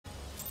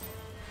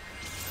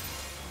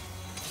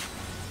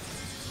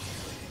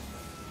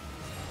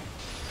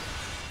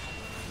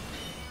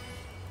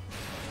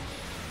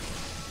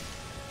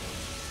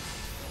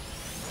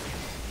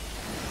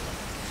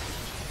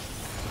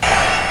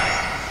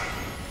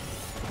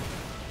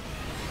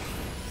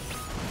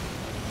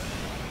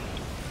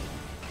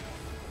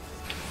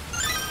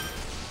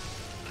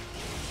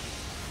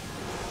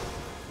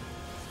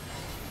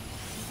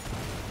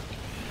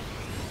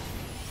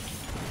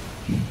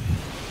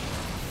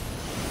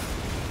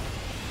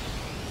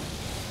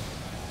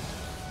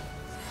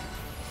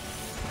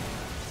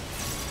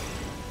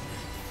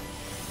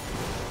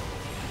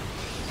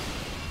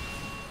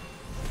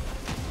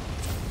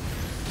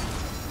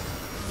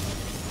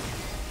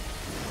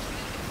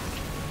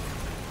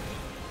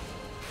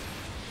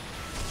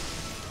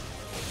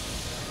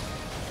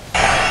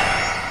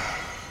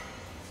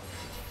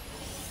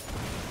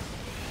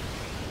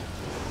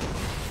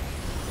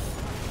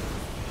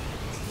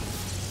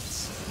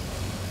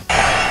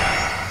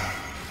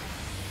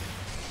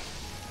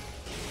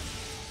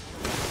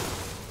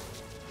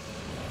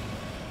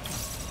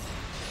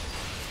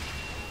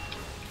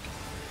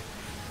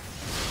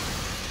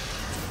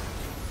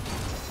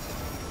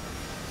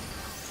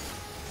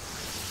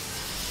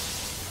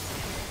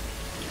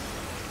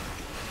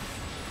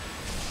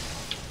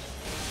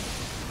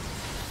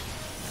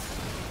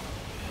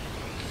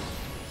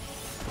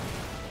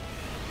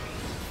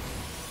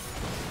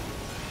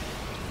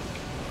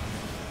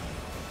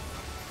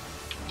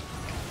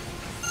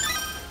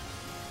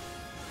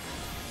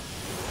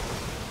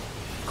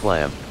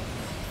Clamp.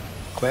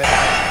 Clamp.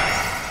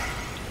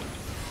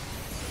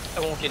 I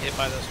won't get hit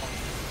by this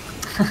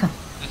one.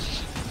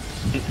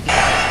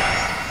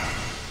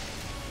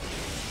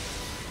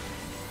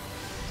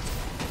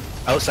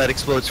 Outside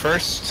explodes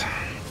first.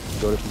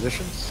 Go to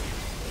positions.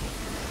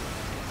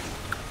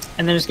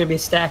 And then there's gonna be a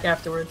stack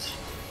afterwards.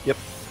 Yep.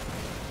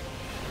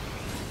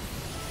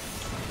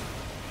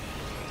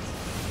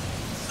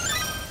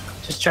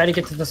 Just try to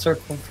get to the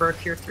circle for a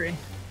Cure 3.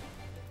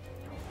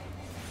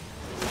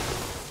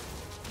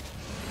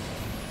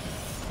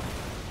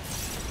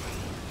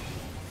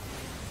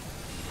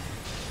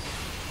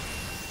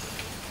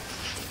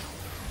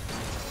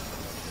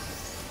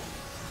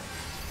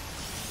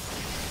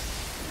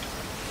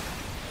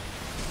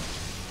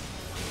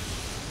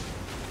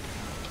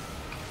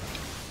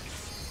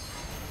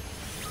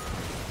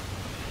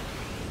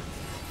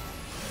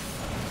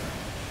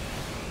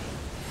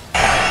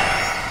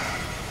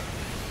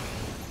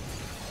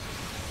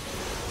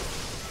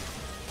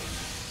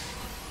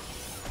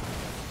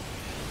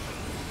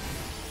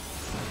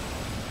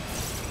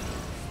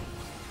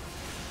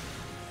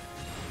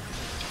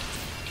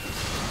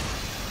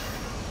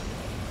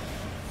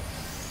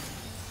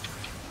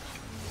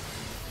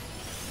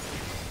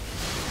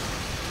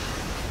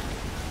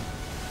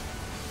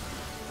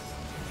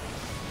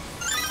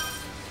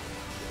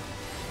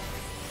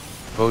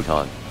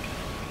 Photon.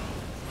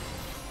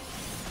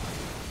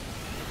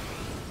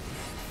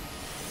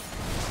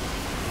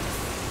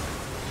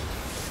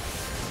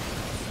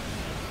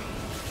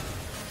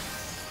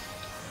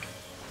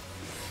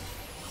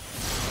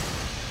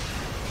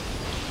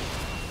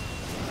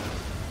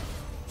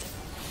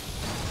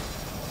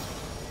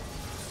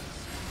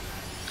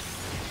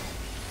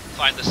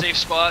 Find the safe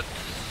spot.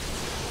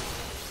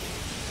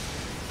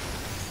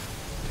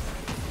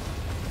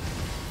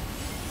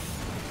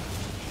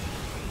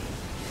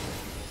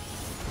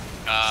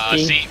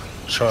 C.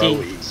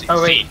 Charlie. C.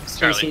 Oh wait,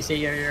 Charlie. C.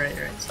 Yeah, you're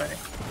right. Sorry.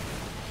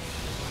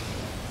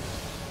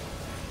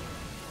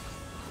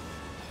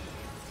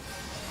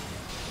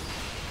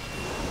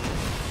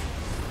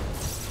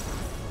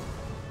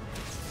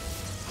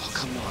 Oh,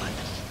 come on.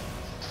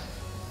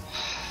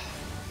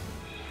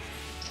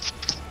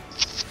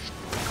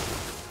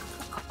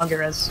 I'll get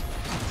res.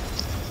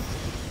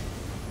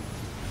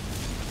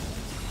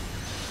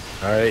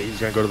 Alright, he's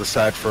gonna go to the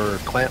side for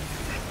clamp.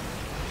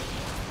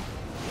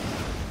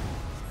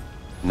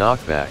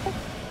 Knockback.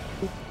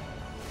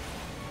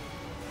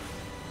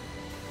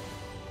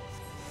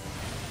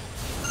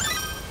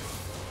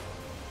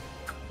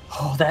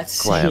 Oh, that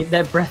Clamp. saved,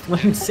 that breath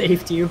wound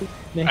saved you.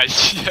 I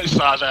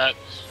saw that.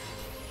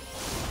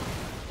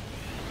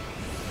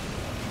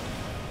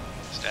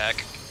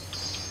 Stack.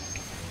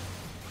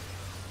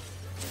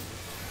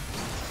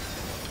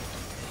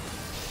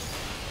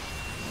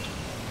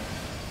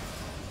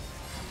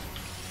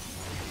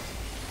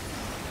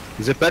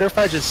 Is it better if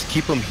I just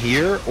keep him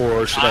here,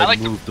 or should I like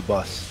move the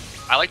bus?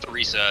 I like the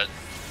reset,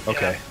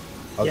 Okay.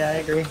 Yeah, I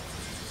agree.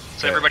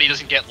 so everybody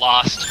doesn't get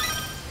lost.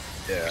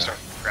 Yeah. Start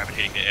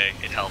gravitating to A.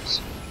 It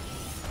helps.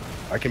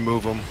 I can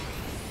move him.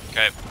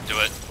 Okay, do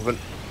it. Moving.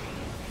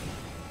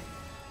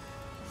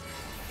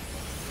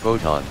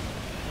 Photon.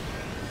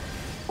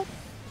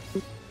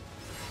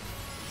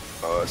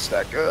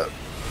 Stack up.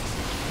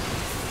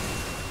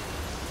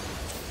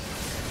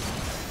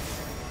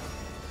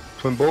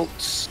 Twin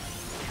bolts.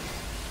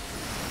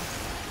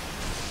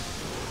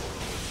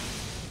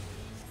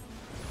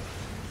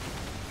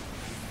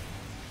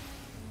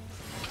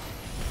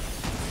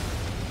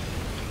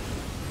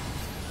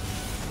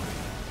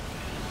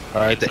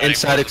 Alright, the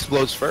inside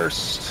explodes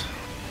first.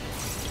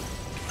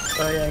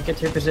 So yeah, get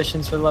to your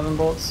positions for 11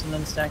 bolts and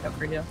then stack up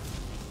for you.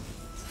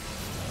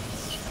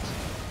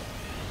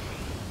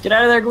 Get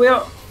out of there,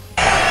 Guido!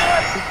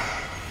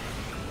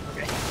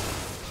 Okay.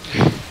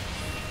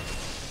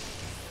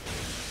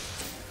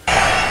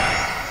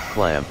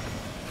 Clamp.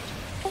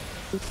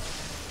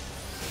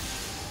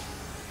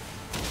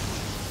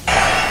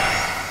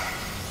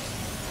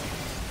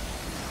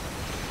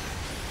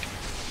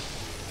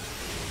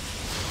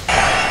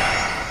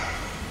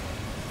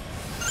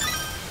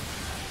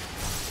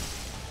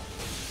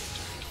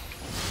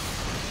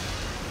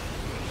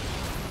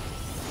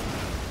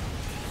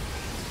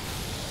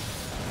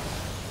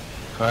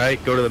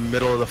 Alright, go to the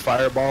middle of the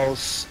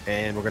fireballs,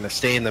 and we're gonna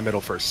stay in the middle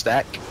for a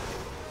stack.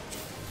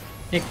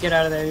 Nick, get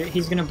out of there.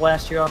 He's gonna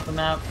blast you off the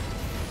map.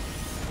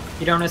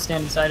 You don't want to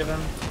stand inside of him.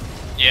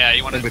 Yeah,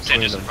 you want In to stand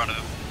between just in them. front of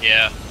him.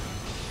 Yeah,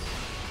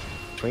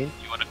 Between?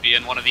 you want to be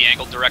in one of the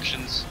angled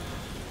directions.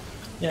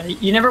 Yeah,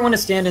 you never want to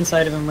stand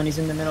inside of him when he's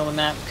in the middle of the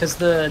map, because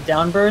the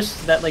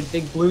downburst, that like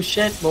big blue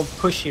shit, will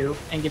push you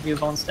and give you a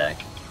bone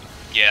stack.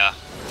 Yeah.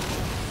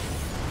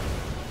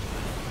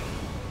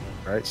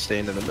 Alright,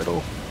 staying in the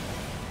middle.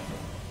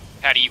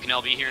 Patty, you can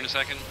LB here in a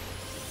second.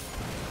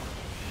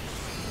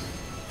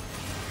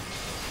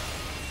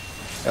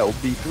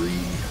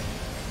 LB3.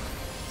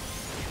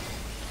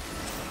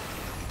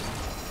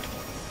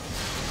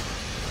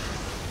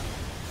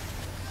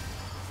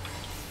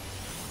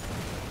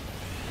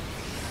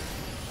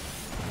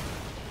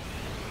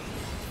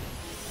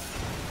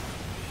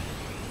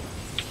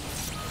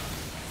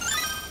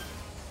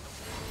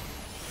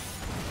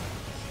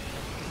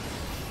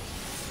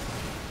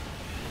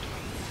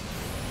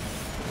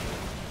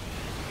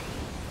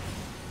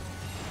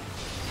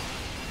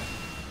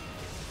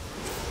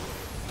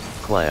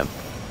 Clam.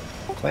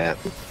 Clamp.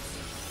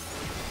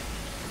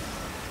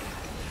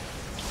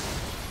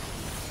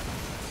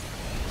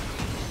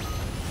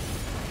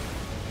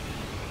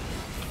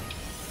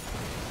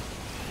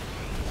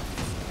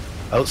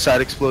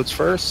 Outside explodes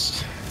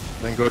first,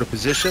 then go to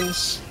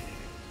positions.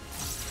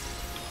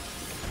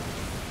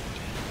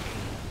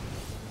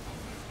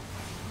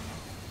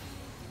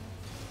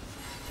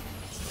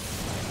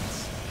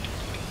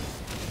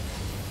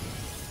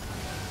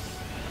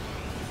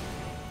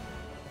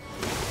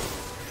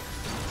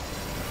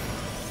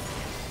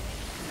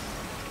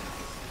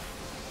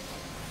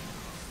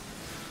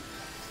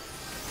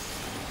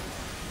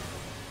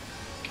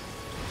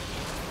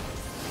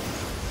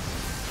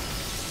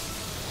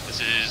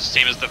 This is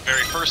same as the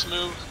very first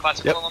move,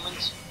 classical Yep.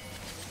 elements.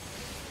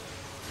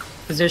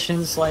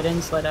 Position, slide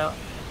in, slide out.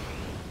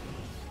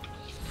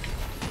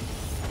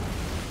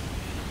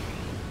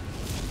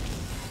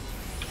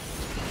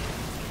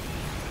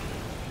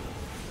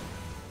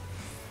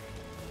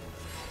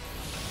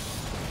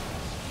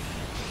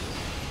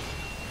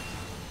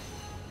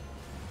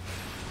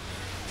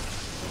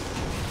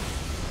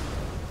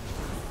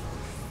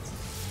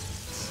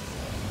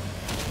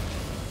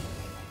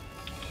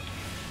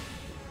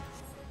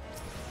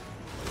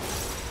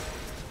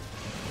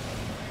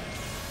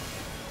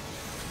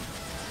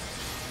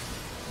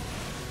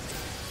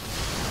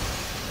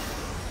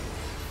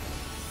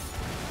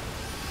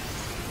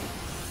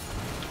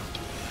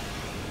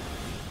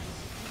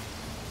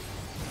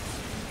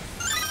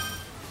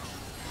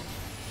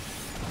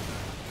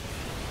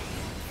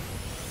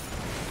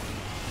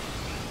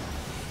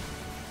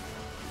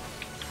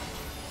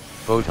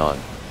 Photon.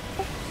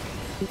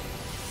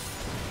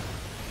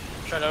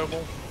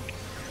 Chernobyl.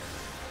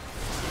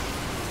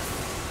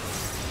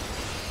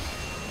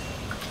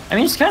 I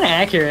mean, it's kind of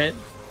accurate.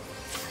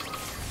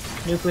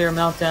 Nuclear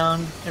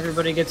meltdown,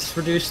 everybody gets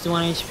reduced to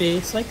 1 HP.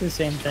 It's like the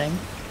same thing.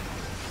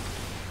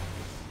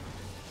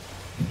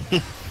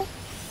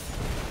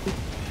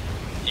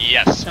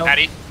 Yes, Nope.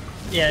 Patty.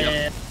 Yeah, Yep.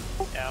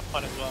 yeah, Yeah,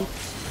 fun as well.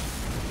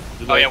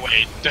 Oh yeah,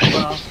 wait. yeah.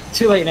 Well,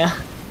 too late now.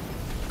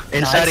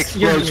 Inside it's-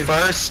 you're explodes muted.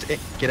 first.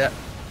 Get out.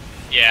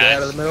 yeah. Get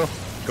out of the middle.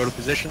 Go to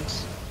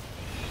positions.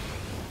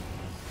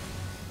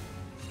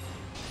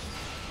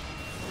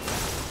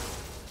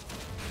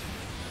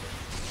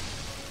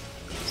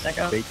 Stack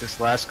up. Bait this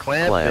last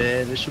clamp, Clamp.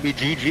 and this should be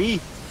GG.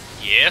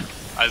 Yeah.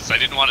 As I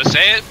didn't want to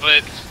say it, but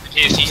in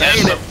case he has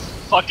Saying some it.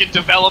 fucking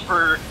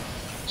developer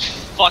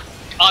fuck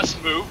us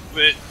move,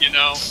 but you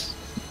know,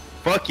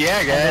 Fuck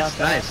yeah, guys.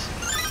 Yeah, Nice.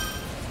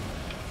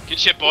 good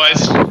shit,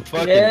 boys.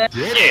 Fucking Yeah.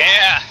 did it.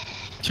 Yeah.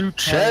 2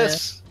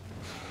 chests.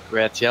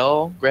 Great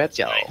y'all. Great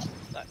y'all.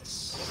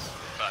 Nice.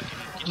 Fucking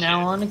good Now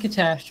shit. on a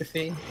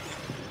catastrophe.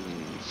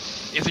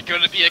 Is it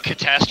going to be a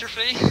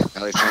catastrophe?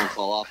 At least I won't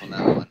fall off on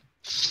that one.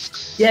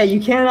 Yeah,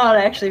 you cannot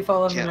actually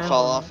fall off. Can't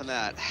fall off on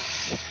that.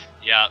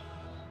 Yeah.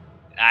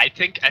 I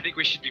think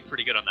we should be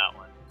pretty good on that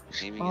one.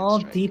 Aiming All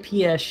and striking.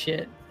 DPS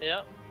shit.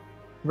 Yep.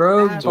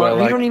 Rogue, That's what I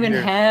we like don't to even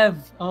hear. have.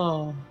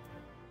 Oh.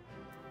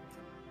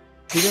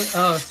 We don't,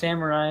 oh,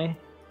 samurai.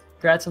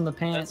 Congrats on the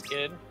pants. That's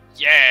good.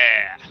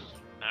 Yeah.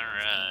 All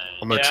right.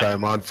 I'm gonna Yeah. try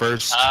him on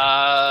first.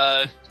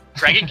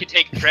 Dragon can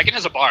take. Dragon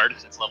has a bard.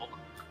 It's level.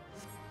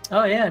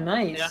 Oh yeah,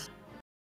 nice. Yeah.